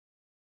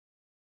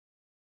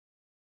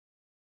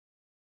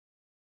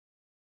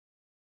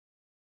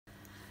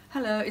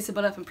Hello,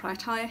 Isabella from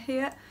Priorattire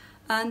here,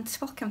 and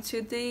welcome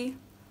to the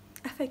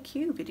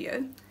FAQ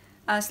video.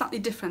 Slightly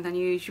different than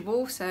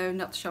usual, so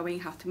not showing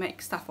how to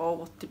make stuff or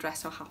what to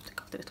dress or how to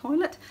go to the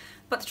toilet,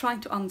 but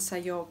trying to answer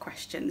your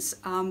questions.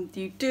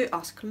 You do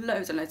ask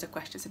loads and loads of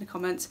questions in the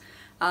comments,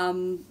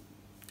 and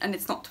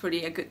it's not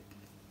really a good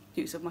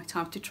use of my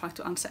time to try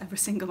to answer every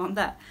single one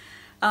there.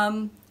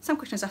 Some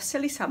questions are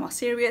silly, some are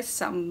serious,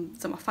 some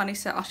are funny,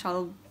 so I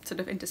shall sort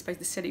of interspace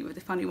the silly with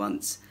the funny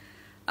ones.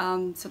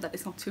 So that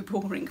it's not too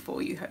boring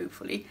for you,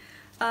 hopefully.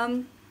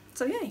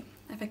 So yay,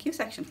 FAQ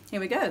section, here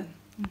we go.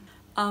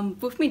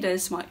 With me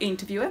there's my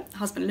interviewer,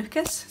 husband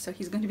Lucas, so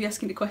he's going to be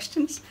asking the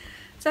questions.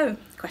 So,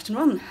 question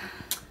one.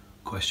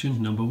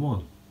 Question number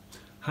one.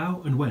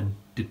 How and when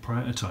did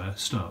Priorattire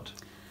start?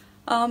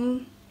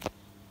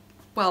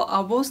 Well, I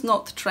was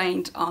not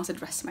trained as a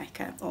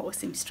dressmaker or a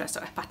seamstress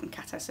or a pattern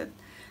cutter, so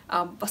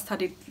I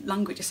studied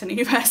languages in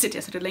university.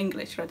 I studied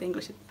English, read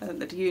English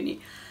at uni.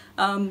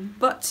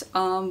 But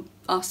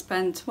I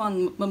spent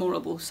one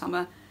memorable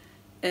summer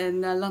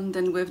in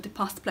London with the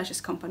Past Pleasures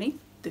Company,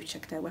 do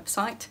check their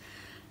website,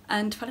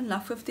 and fell in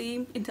love with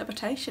the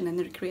interpretation and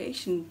the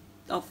recreation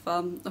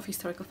of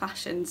historical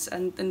fashions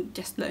and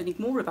just learning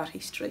more about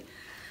history.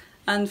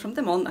 And from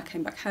then on I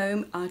came back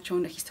home, I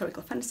joined the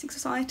Historical Fencing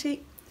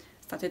Society,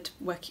 started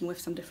working with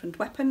some different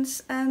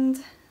weapons,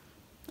 and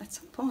at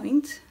some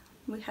point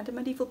we had a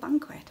medieval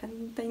banquet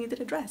and they needed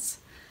a dress.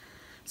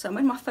 So I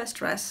made my first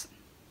dress.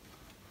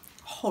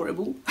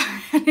 Horrible.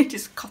 It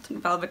just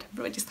cotton velvet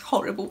everywhere, just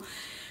horrible.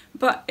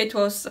 But it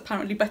was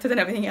apparently better than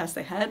everything else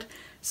they had,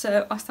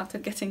 so I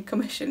started getting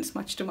commissions,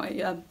 much to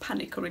my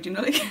panic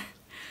originally.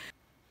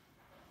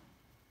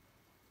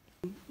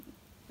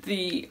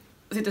 the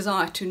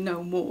desire to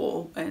know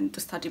more and to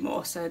study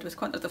more, so it was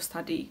quite a lot of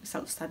study,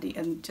 self-study,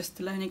 and just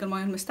learning on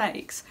my own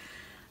mistakes.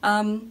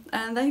 And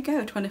there you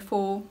go,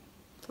 24,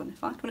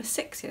 25,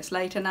 26 years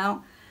later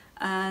now,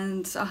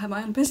 and I have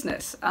my own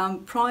business.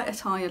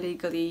 Priorattire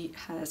legally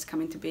has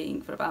come into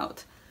being for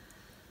about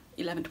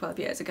 11, 12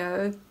 years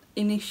ago,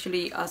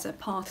 initially as a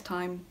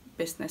part-time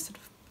business,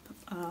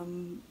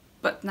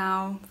 but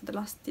now for the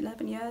last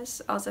 11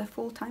 years as a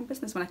full-time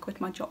business when I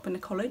quit my job in the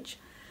college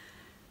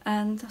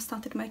and I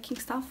started making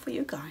stuff for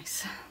you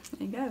guys.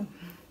 There you go.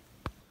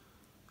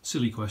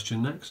 Silly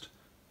question next.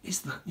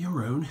 Is that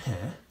your own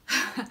hair?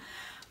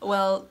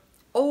 Well,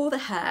 all the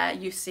hair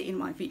you see in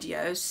my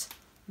videos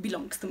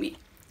belongs to me.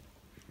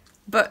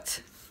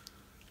 But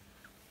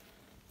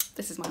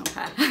this is my own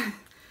hair.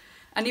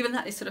 And even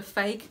that is sort of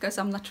fake because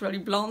I'm naturally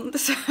blonde,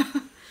 so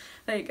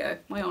there you go,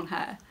 my own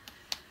hair.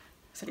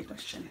 Silly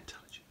question.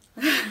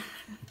 Intelligent.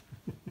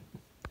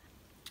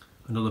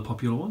 Another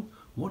popular one.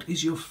 What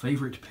is your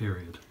favourite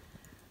period?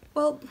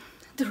 Well,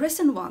 there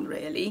isn't one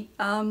really,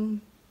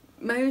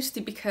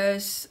 mostly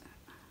because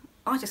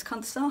I just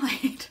can't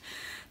decide.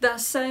 There are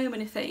so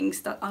many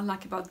things that I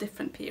like about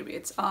different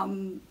periods,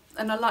 and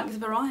I like the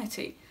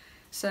variety.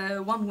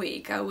 So one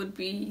week I would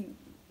be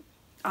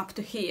up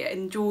to here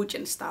in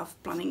Georgian stuff,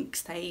 planning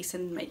stays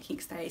and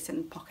making stays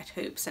and pocket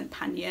hoops and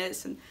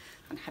panniers and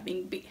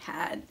having big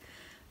hair.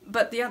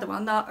 But the other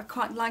one, I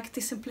quite like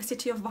the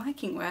simplicity of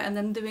Viking wear and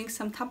then doing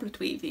some tablet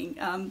weaving.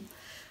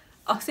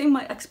 I think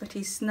my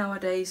expertise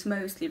nowadays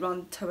mostly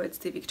run towards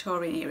the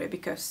Victorian era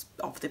because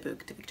of the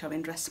book, The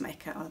Victorian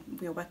Dressmaker.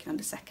 We are working on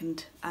the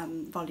second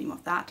volume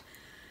of that.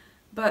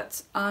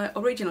 But I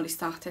originally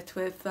started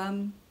with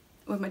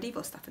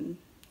medieval stuff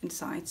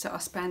inside, so I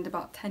spent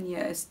about 10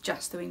 years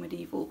just doing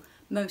medieval,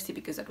 mostly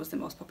because that was the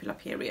most popular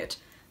period.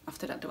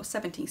 After that there was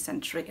 17th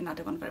century,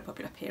 another one very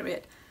popular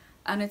period,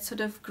 and it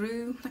sort of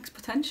grew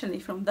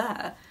exponentially from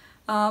there.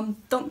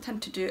 Don't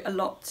tend to do a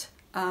lot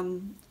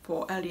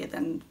for earlier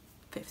than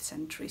 5th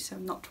century, so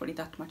not really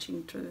that much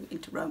into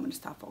Roman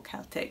stuff or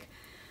Celtic.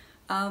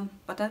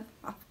 But then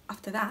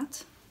after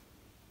that,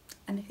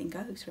 anything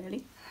goes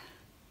really.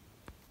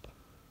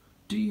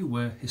 Do you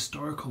wear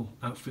historical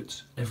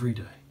outfits every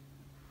day?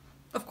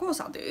 Of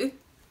course I do.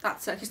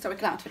 That's a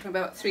historical outfit from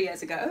about 3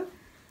 years ago.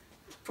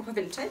 Proper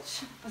vintage,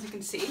 as you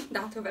can see,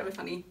 down to very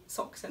funny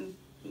socks and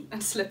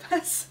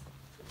slippers.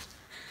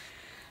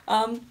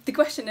 The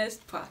question is,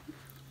 well,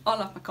 I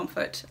love my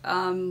comfort.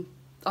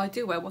 I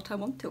do wear what I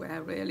want to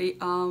wear really.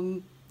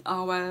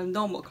 I wear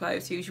normal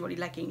clothes, usually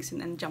leggings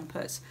and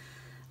jumpers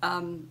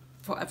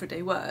for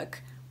everyday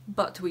work.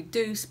 But we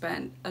do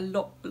spend a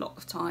lot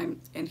of time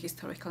in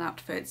historical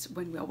outfits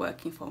when we are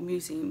working for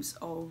museums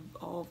or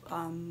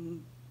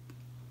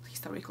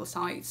historical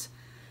sites,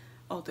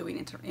 or doing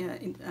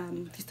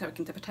historic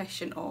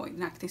interpretation or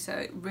enacting,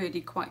 so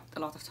really quite a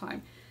lot of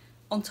time.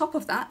 On top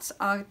of that,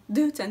 I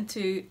do tend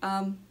to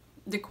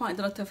do quite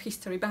a lot of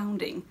history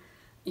bounding.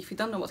 If you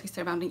don't know what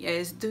history bounding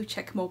is, do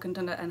check Morgan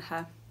Dunner and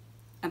her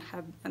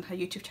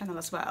YouTube channel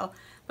as well.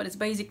 But it's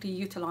basically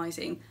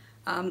utilising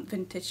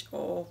vintage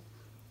or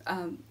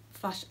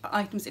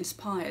items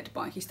inspired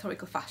by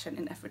historical fashion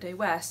in everyday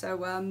wear.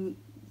 So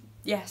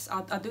yes,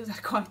 I do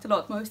that quite a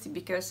lot, mostly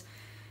because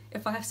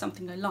if I have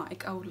something I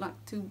like, I would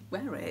like to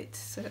wear it,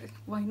 so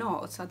why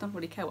not? So I don't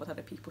really care what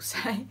other people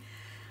say.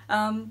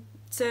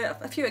 So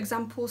a few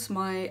examples,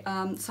 my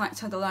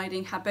Sights Under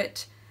Lighting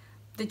habit.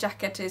 The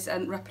jacket is a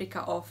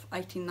replica of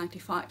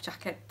 1895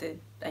 jacket, the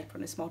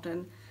apron is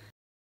modern.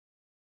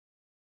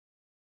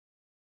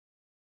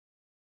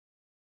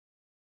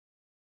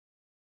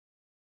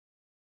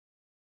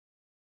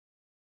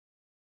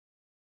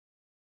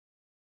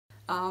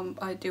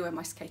 I do wear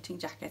my skating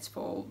jackets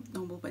for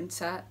normal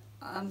winter,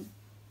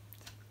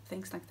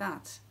 things like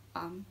that.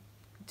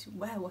 To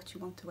wear what you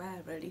want to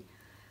wear, really.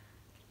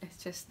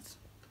 It's just,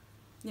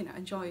 you know,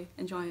 enjoy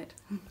it.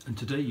 And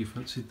today you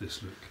fancied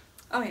this look.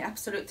 Oh yeah,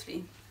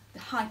 absolutely. The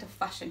height of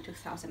fashion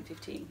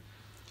 2015.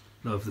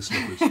 Love the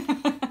slippers.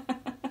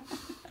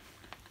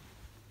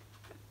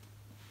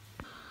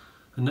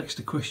 And next,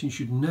 a question you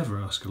should never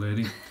ask a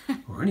lady,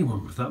 or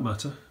anyone for that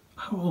matter.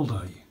 How old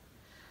are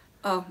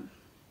you?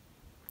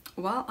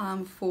 Well,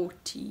 I'm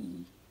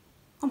 40...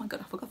 Oh my god,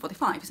 I forgot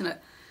 45, isn't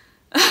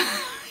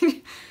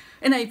it?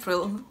 In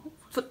April.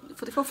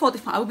 44,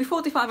 45. I will be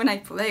 45 in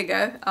April, there you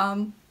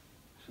go.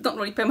 Don't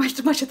really pay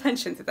much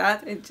attention to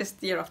that. It's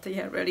just year after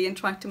year, really, and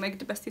trying to make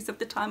the best use of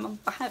the time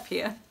I have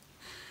here.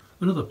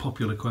 Another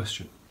popular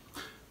question.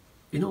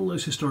 In all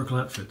those historical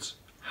outfits,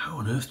 how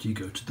on earth do you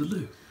go to the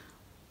loo?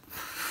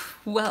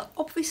 Well,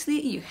 obviously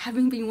you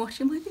haven't been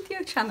watching my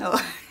video channel.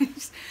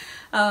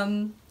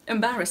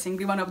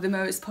 Embarrassingly, one of the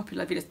most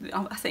popular videos,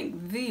 I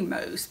think the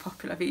most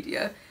popular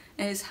video,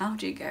 is how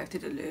do you go to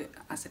the loo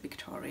as a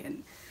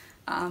Victorian.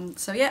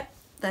 So yeah,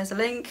 there's a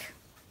link,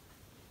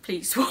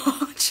 please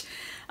watch.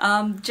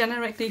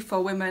 Generically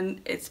for women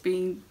it's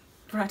been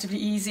relatively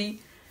easy.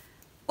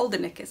 All the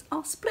knickers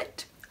are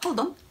split. Hold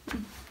on.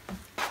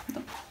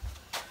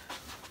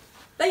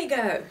 There you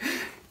go.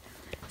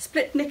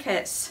 Split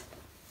knickers.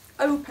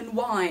 Open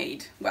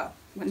wide. Well,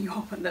 when you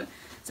open them.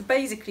 So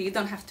basically you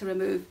don't have to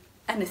remove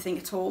anything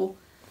at all.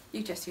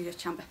 You just use your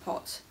chamber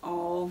pot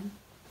or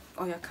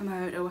your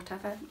commode or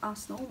whatever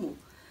as normal.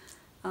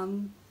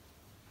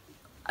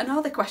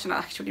 Another question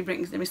that actually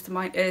brings them to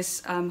mind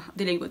is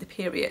dealing with the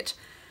period.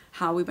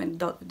 How women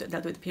dealt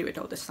with the period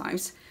all these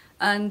times.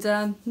 And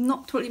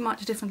not really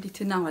much differently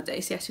to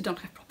nowadays. Yes, you don't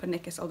have proper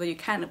knickers, although you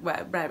can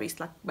wear berries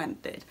like men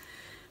did.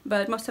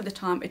 But most of the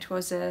time it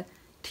was a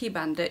tea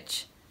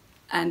bandage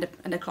and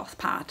a cloth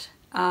pad.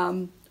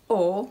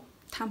 Or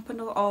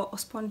tampon or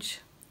sponge,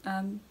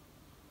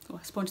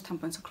 sponge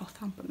tampons or cloth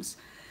tampons.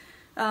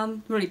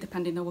 Really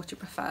depending on what you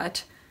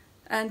preferred.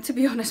 And to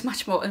be honest,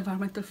 much more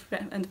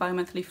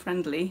environmentally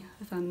friendly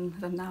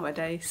than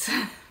nowadays.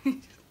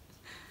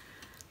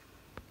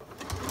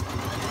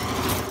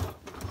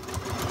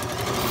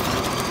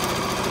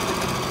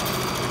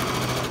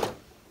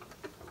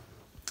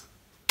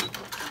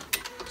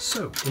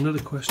 So, another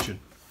question.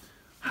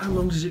 How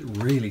long does it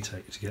really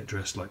take to get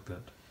dressed like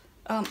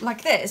that?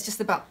 Like this, just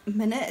about a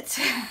minute.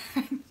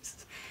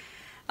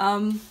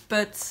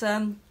 But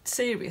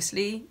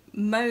seriously,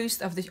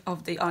 most of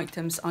the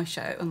items I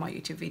show on my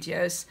YouTube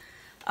videos,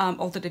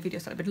 although the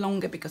videos are a bit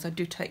longer because I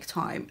do take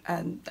time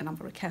and I'm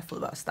very careful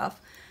about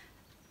stuff,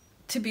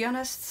 to be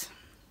honest,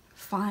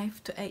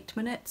 5 to 8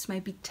 minutes,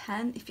 maybe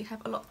 10 if you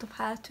have a lot of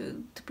hair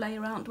to play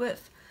around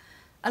with.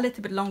 A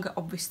little bit longer,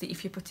 obviously,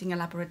 if you're putting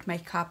elaborate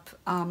makeup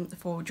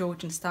for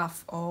Georgian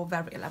stuff or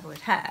very elaborate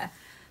hair.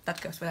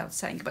 That goes without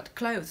saying. But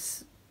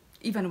clothes,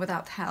 even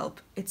without help,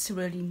 it's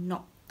really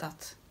not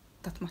that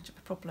much of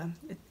a problem.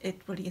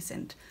 It really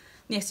isn't.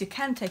 Yes, you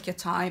can take your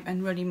time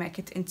and really make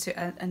it into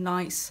a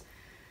nice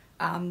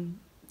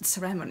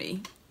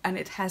ceremony, and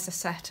it has a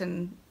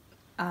certain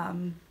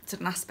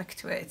aspect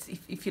to it.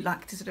 If you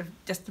like to sort of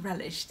just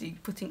relish the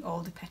putting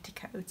all the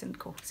petticoats and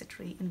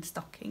corsetry and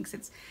stockings,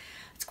 it's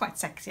quite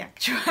sexy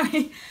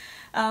actually.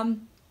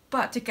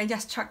 But you can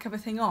just chuck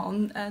everything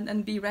on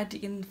and be ready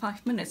in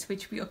 5 minutes,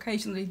 which we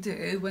occasionally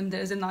do when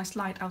there's a nice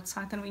light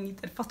outside and we need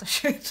a photo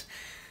shoot.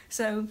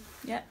 So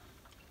yeah,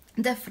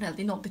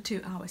 definitely not the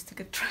 2 hours to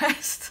get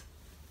dressed.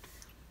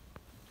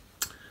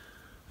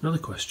 Another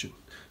question.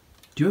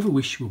 Do you ever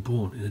wish you were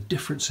born in a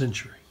different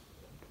century?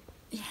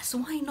 Yes,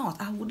 why not?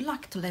 I would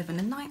like to live in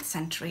the 9th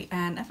century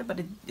and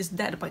everybody is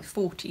dead by the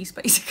 40s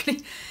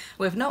basically,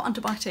 with no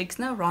antibiotics,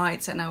 no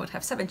rights, and I would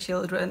have 7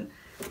 children.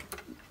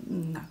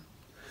 No.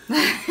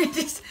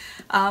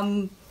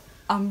 I'm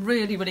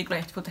really, really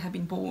grateful to have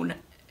been born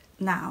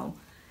now.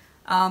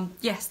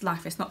 Yes,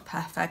 life is not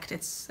perfect.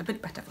 It's a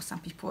bit better for some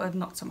people and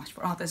not so much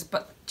for others,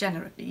 but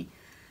generally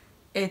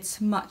it's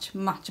much,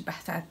 much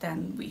better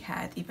than we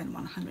had even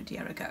 100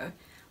 years ago.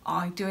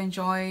 I do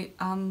enjoy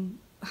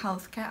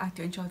healthcare. I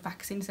do enjoy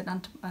vaccines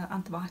and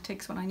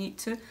antibiotics when I need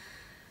to.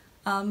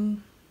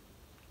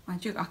 I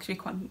do actually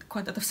quite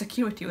a lot of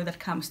security when that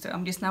comes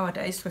to. Just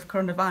nowadays with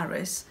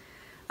coronavirus,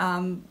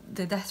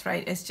 the death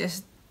rate is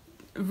just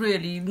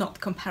really not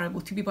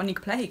comparable to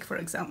bubonic plague, for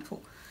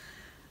example.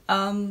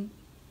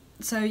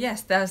 So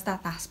yes, there's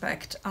that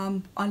aspect.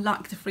 I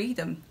like the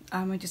freedom.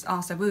 Just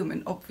as a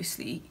woman,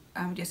 obviously,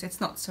 just it's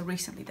not so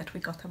recently that we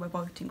got our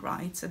voting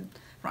rights and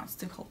rights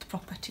to hold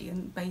property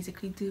and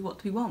basically do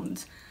what we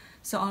want.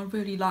 So I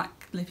really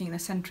like living in a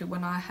century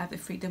when I have the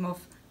freedom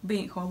of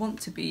being who I want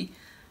to be,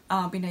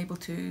 being able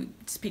to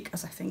speak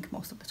as I think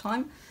most of the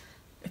time,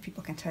 if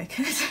people can take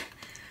it,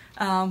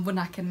 when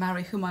I can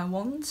marry whom I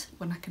want,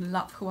 when I can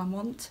love who I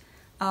want,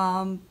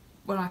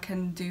 when I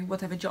can do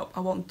whatever job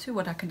I want to,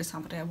 when I can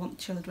decide whether I want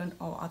children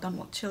or I don't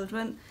want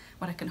children,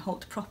 when I can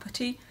hold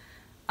property,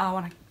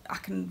 when I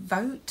can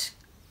vote.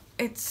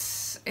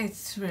 It's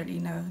really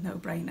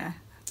no-brainer.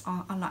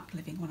 I like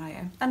living where I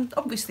am, and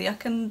obviously I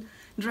can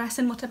dress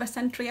in whatever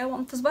century I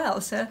want as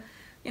well, so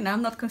you know,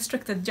 I'm not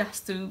constricted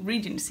just to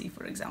Regency,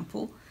 for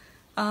example.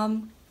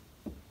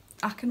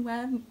 I can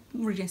wear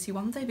Regency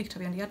one day,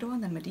 Victorian the other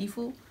one, then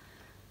medieval.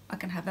 I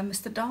can have a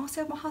Mr.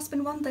 Darcy, my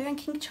husband, one day, and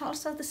King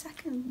Charles the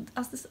second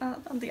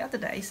on the other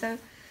day. So,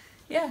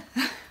 yeah,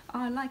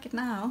 I like it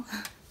now.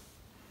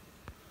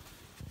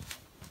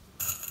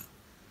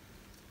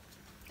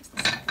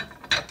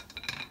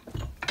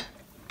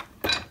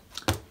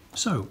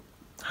 So,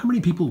 how many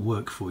people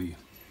work for you?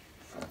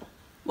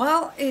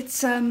 Well,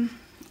 it's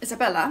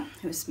Isabella,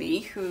 who's me,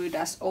 who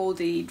does all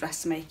the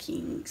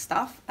dressmaking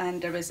stuff,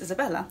 and there is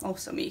Isabella,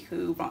 also me,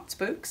 who writes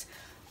books,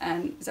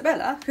 and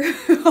Isabella,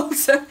 who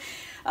also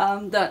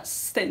does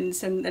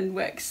stints and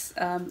works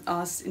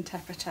as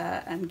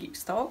interpreter and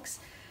gives talks.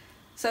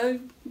 So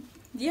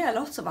yeah,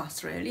 lots of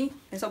us really.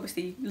 There's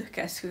obviously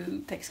Lucas,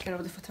 who takes care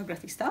of the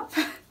photography stuff.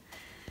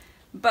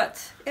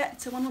 But yeah,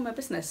 it's a one-woman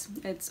business.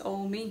 It's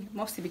all me,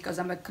 mostly because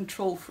I'm a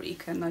control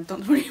freak and I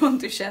don't really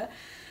want to share.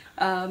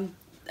 And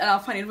I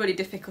find it really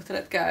difficult to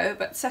let go.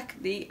 But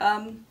secondly,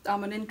 I'm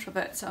an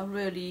introvert, so I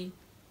really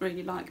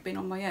like being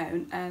on my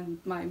own, and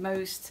my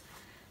most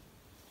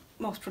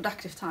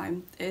productive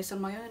time is on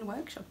my own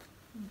workshop.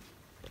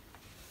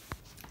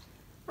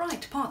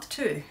 Right, part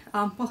 2.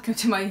 Welcome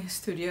to my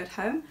studio at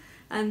home,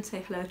 and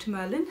say hello to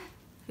Merlin,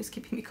 who's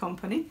keeping me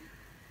company.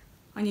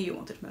 I knew you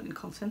wanted Merlin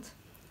content.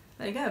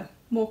 There you go,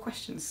 more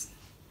questions.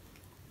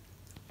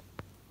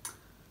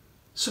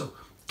 So,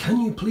 can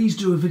you please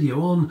do a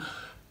video on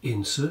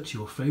insert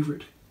your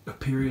favourite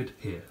period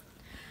here?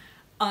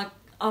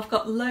 I've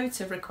got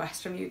loads of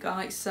requests from you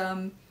guys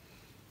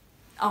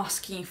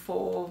asking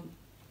for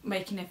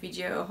making a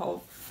video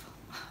of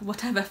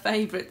whatever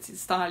favourite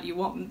style you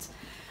want.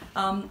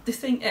 The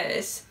thing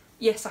is,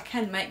 yes, I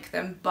can make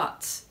them,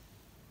 but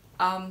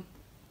my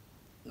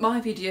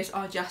videos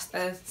are just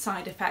a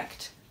side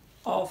effect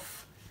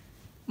of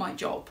my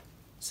job.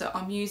 So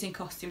I'm using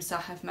costumes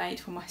I have made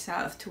for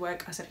myself to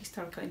work as a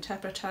historical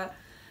interpreter,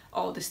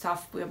 all the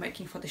stuff we are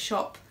making for the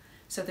shop,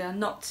 so they are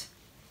not...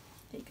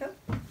 There you go.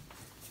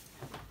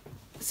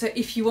 So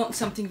if you want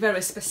something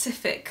very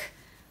specific,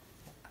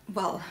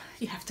 well,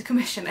 you have to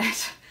commission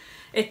it.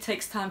 It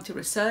takes time to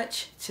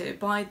research, to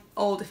buy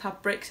all the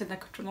fabrics and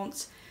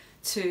accoutrements,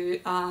 to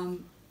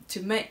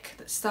make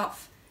the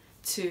stuff,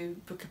 to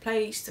book a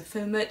place, to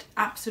film it.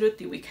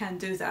 Absolutely, we can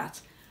do that,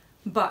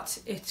 but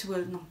it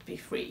will not be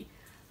free.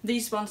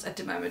 These ones at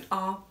the moment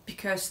are,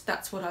 because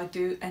that's what I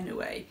do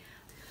anyway.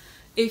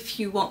 If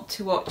you want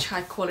to watch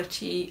high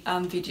quality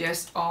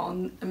videos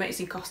on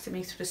amazing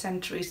costuming through the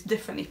centuries,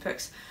 different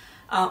epochs,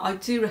 I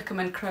do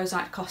recommend Crow's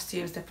Eye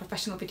Costumes. They're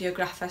professional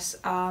videographers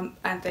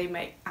and they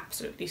make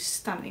absolutely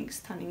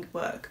stunning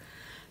work.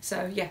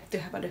 So yeah, do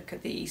have a look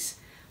at these.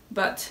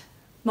 But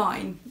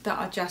mine, that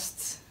are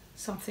just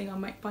something I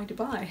make by the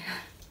by.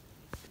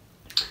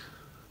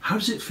 How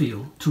does it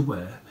feel to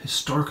wear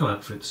historical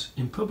outfits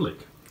in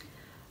public?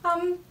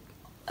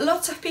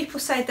 Lots of people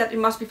say that it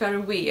must be very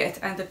weird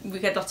and that we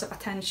get lots of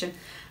attention.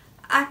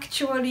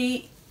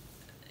 Actually,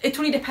 it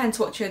really depends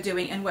what you're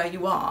doing and where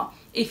you are.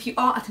 If you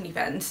are at an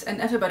event and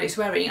everybody's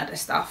wearing other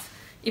stuff,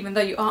 even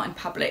though you are in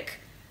public,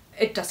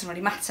 it doesn't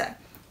really matter.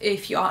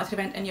 If you are at an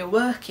event and you're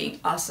working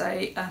as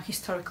a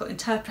historical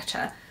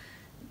interpreter,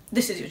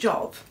 this is your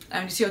job,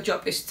 and your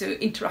job is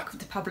to interact with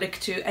the public,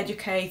 to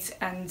educate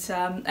and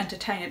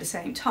entertain at the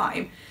same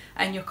time,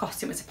 and your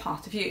costume is a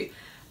part of you.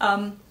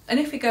 And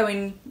if we're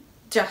going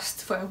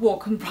just for a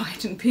walk on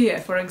Brighton Pier,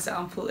 for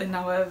example, in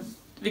our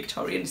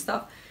Victorian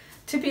stuff,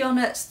 to be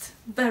honest,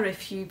 very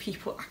few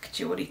people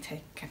actually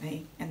take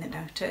any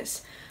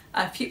notice.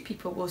 A few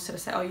people will sort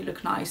of say, oh, you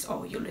look nice,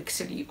 or you look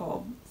silly,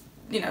 or,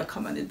 you know,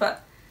 commented,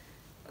 but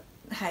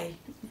hey,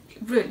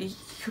 really,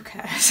 who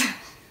cares?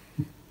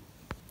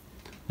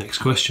 Next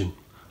question.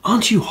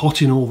 Aren't you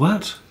hot in all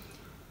that?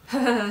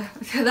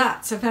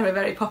 That's a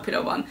very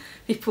popular one.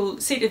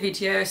 People see the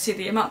video, see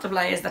the amount of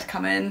layers that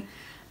come in,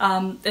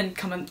 and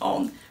comment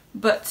on,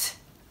 but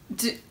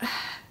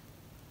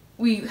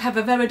we have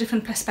a very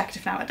different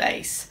perspective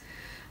nowadays.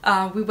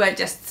 We wear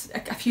just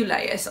a few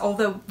layers,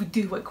 although we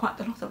do wear quite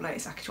a lot of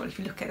layers actually, if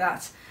you look at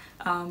that.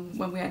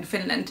 When we're in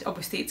Finland,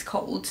 obviously it's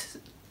cold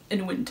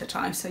in winter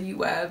time, so you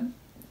wear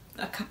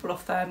a couple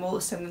of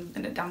thermals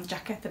and a down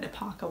jacket and a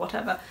parka,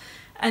 whatever.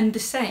 And the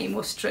same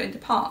was true in the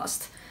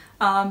past.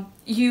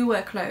 You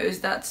wear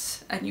clothes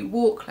and you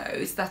wore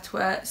clothes that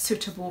were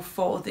suitable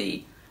for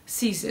the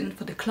season,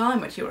 for the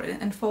climate you're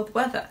in, and for the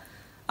weather.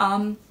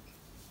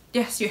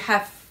 Yes, you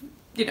have,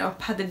 you know,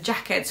 padded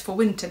jackets for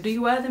winter. Do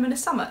you wear them in the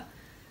summer?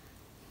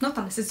 Not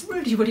unless it's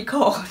really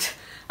cold.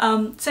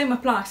 Same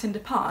applies in the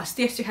past.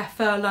 Yes, you have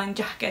fur-lined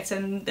jackets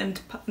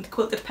and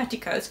quilted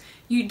petticoats.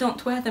 You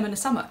don't wear them in the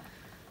summer.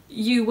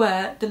 You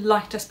wear the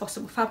lightest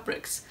possible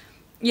fabrics.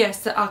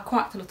 Yes, there are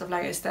quite a lot of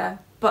layers there,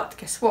 but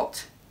guess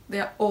what? They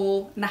are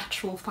all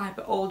natural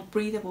fibre, all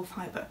breathable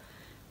fibre.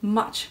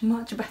 Much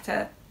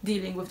better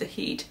dealing with the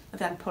heat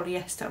than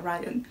polyester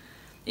rayon.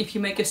 If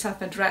you make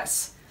yourself a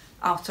dress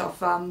out of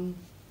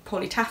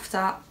poly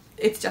taffeta,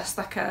 it's just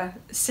like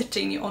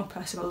sitting in your own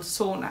personal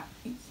sauna.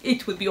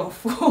 It would be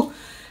awful.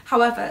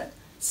 However,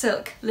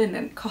 silk,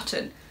 linen,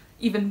 cotton,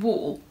 even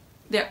wool,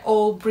 they're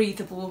all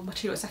breathable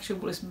materials. Actually,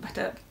 wool is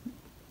better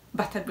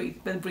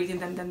breathing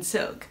than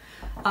silk.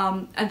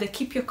 And they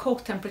keep your core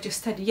temperature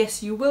steady.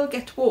 Yes, you will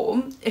get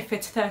warm if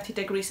it's 30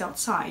 degrees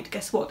outside.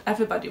 Guess what?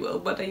 Everybody will,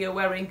 whether you're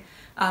wearing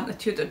a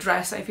Tudor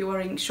dress or if you're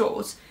wearing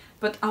shorts.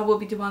 But I will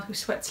be the one who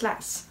sweats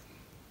less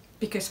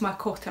because my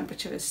core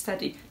temperature is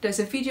steady. There's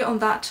a video on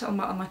that on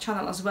my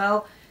channel as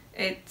well.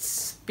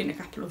 It's been a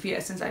couple of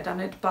years since I've done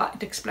it, but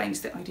it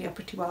explains the idea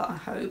pretty well, I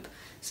hope.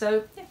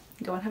 So yeah,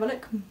 go and have a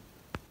look.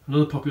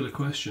 Another popular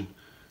question.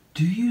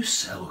 Do you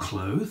sell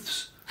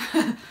clothes?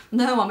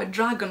 No, I'm a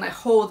dragon, I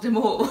hoard them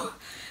all.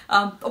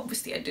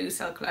 Obviously I do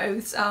sell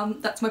clothes,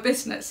 that's my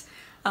business.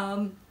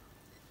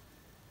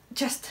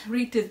 Just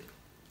read the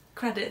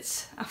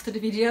credits after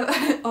the video,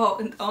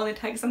 or on the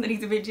text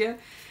underneath the video.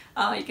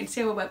 You can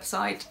see our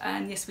website,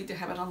 and yes, we do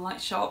have an online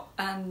shop,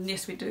 and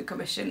yes, we do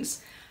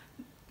commissions.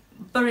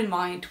 Bear in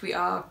mind, we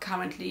are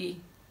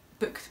currently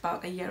booked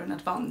about a year in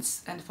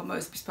advance, and for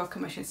most bespoke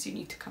commissions you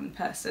need to come in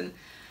person.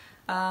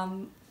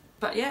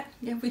 But yeah,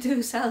 we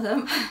do sell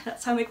them.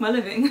 That's how I make my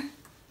living.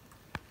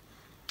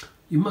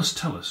 You must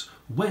tell us,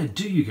 where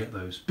do you get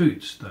those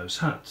boots, those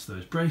hats,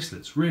 those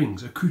bracelets,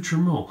 rings,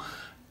 accoutrements,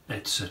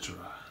 etc.?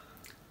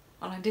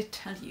 Well, I did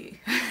tell you.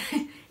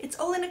 It's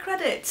all in the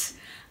credits.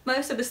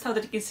 Most of the stuff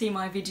that you can see in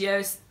my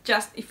videos,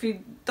 just if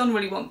you don't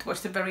really want to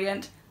watch the very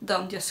end,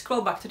 don't just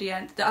scroll back to the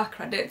end. There are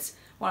credits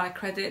where I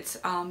credit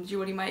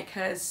jewellery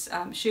makers,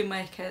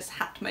 shoemakers,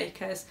 hat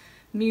makers,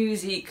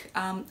 music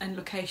and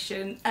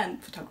location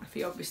and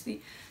photography,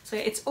 obviously. So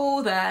yeah, it's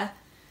all there.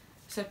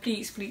 So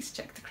please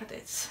check the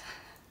credits.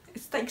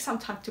 It takes some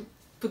time to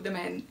put them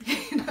in,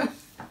 you know.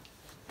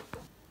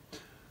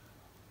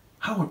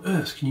 How on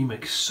earth can you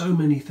make so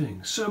many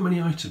things, so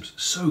many items,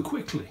 so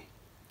quickly?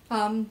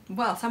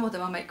 Well, some of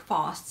them I make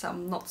fast,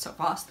 some not so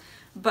fast,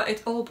 but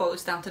it all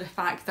boils down to the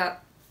fact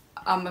that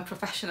I'm a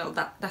professional,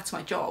 that's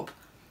my job.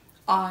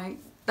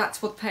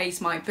 That's what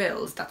pays my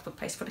bills, that's what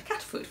pays for the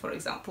cat food, for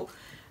example.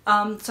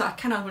 So I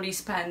cannot really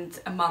spend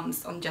a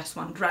month on just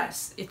one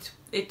dress.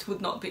 It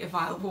would not be a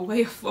viable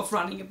way of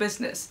running a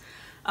business.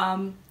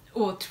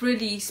 What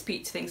really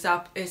speeds things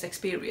up is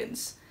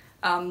experience.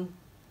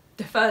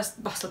 The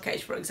first bustle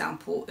cage, for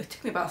example, it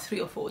took me about 3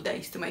 or 4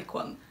 days to make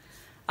one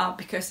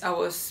because I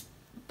was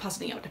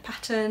puzzling out the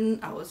pattern,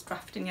 I was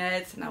drafting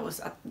it, and I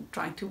was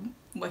trying to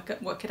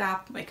work it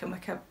up, make a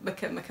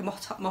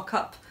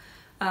mock-up,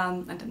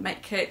 and then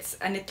make it,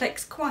 and it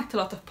takes quite a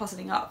lot of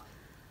puzzling up.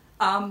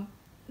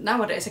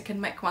 Nowadays I can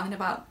make one in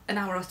about an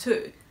hour or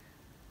 2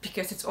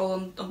 because it's all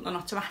on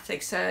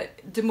automatic, so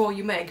the more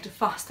you make, the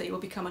faster you will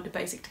become on the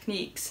basic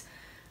techniques.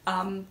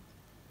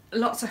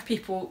 Lots of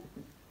people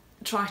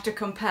try to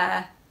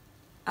compare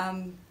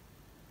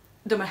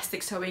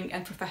domestic sewing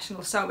and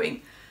professional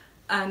sewing,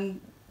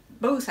 and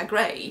both are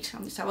great.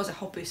 I was a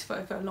hobbyist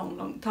for a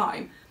long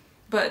time,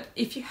 but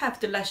if you have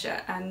the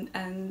leisure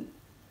and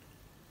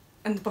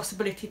the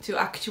possibility to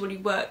actually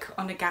work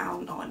on a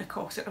gown or on a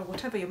corset or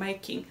whatever you're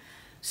making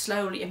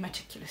slowly and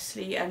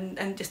meticulously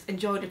and just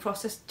enjoy the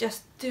process,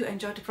 just do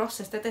enjoy the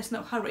process, that there's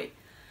no hurry.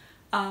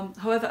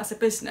 However, as a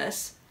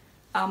business,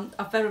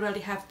 I very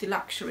rarely have the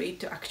luxury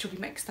to actually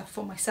make stuff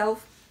for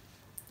myself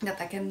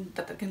that I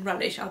can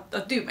relish. I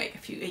do make a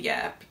few a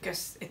year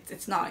because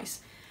it's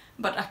nice,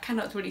 but I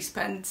cannot really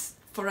spend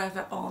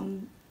forever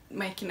on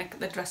making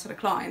the dress for a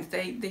client.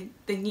 They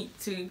need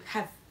to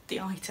have the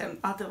item,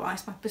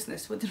 otherwise my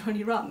business wouldn't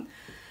really run.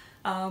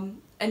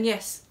 And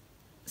yes,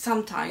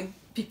 sometimes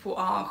people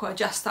who are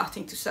just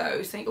starting to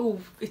sew saying, oh,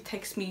 it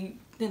takes me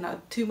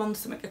 2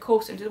 months to make a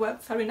corset. Well,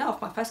 fair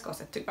enough, my first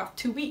corset took about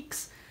 2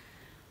 weeks,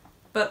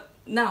 but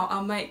now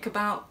I make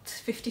about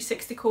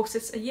 50-60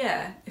 corsets a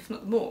year, if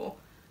not more,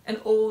 and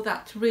all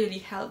that really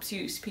helps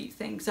you speed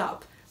things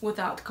up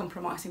without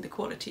compromising the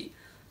quality.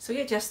 So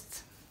yeah,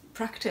 just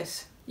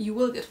practice. You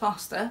will get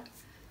faster,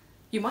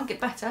 you might get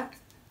better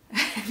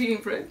if you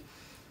improve,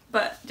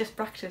 but just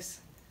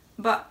practice.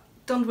 But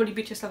don't really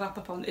beat yourself up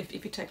upon if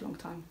you take a long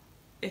time.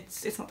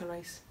 It's not a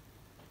race.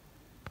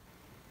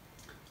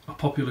 A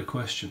popular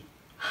question.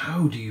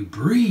 How do you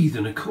breathe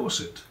in a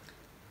corset?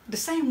 The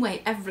same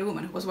way every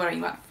woman who was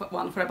wearing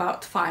one for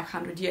about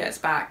 500 years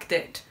back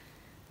did.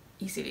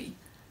 Easily.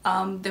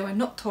 They were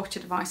not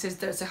torture devices.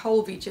 There's a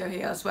whole video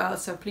here as well,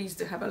 so please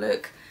do have a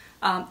look.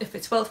 If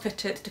it's well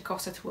fitted, the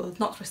corset will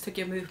not restrict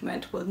your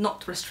movement, will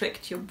not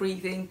restrict your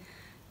breathing.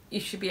 You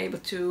should be able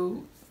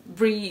to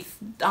breathe,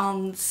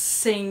 dance,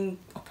 sing,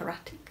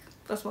 operatic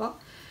as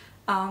well.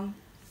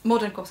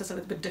 Modern corsets are a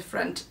little bit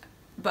different.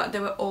 but they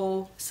were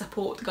all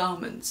support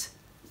garments.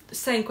 The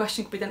same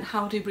question could be then,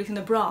 how do you breathe in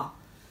a bra?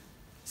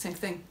 Same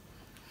thing.